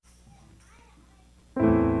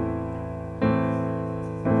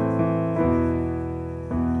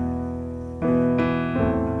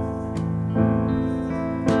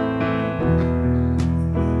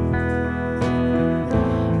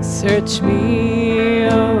Search me,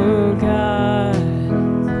 oh God,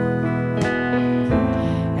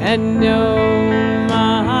 and know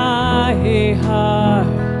my heart.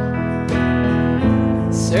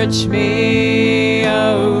 Search me,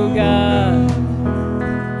 oh God,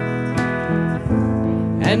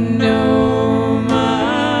 and know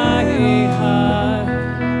my heart.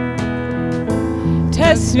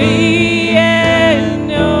 Test me and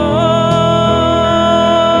know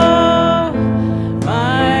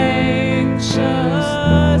my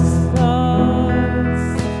anxious thoughts.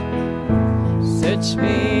 Search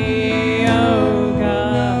me, oh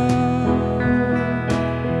God,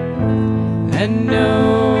 and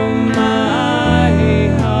know my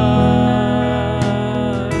heart.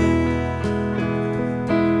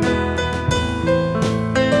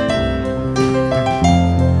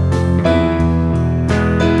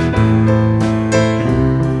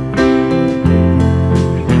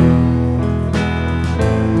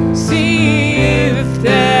 See if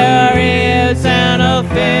there is an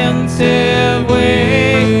offensive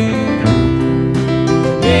way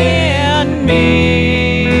in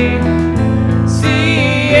me.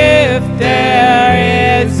 See if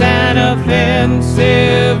there is an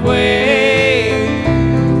offensive way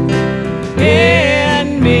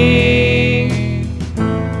in me.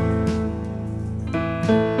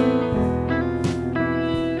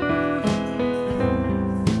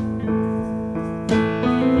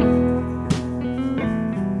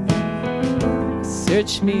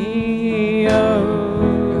 Search me, oh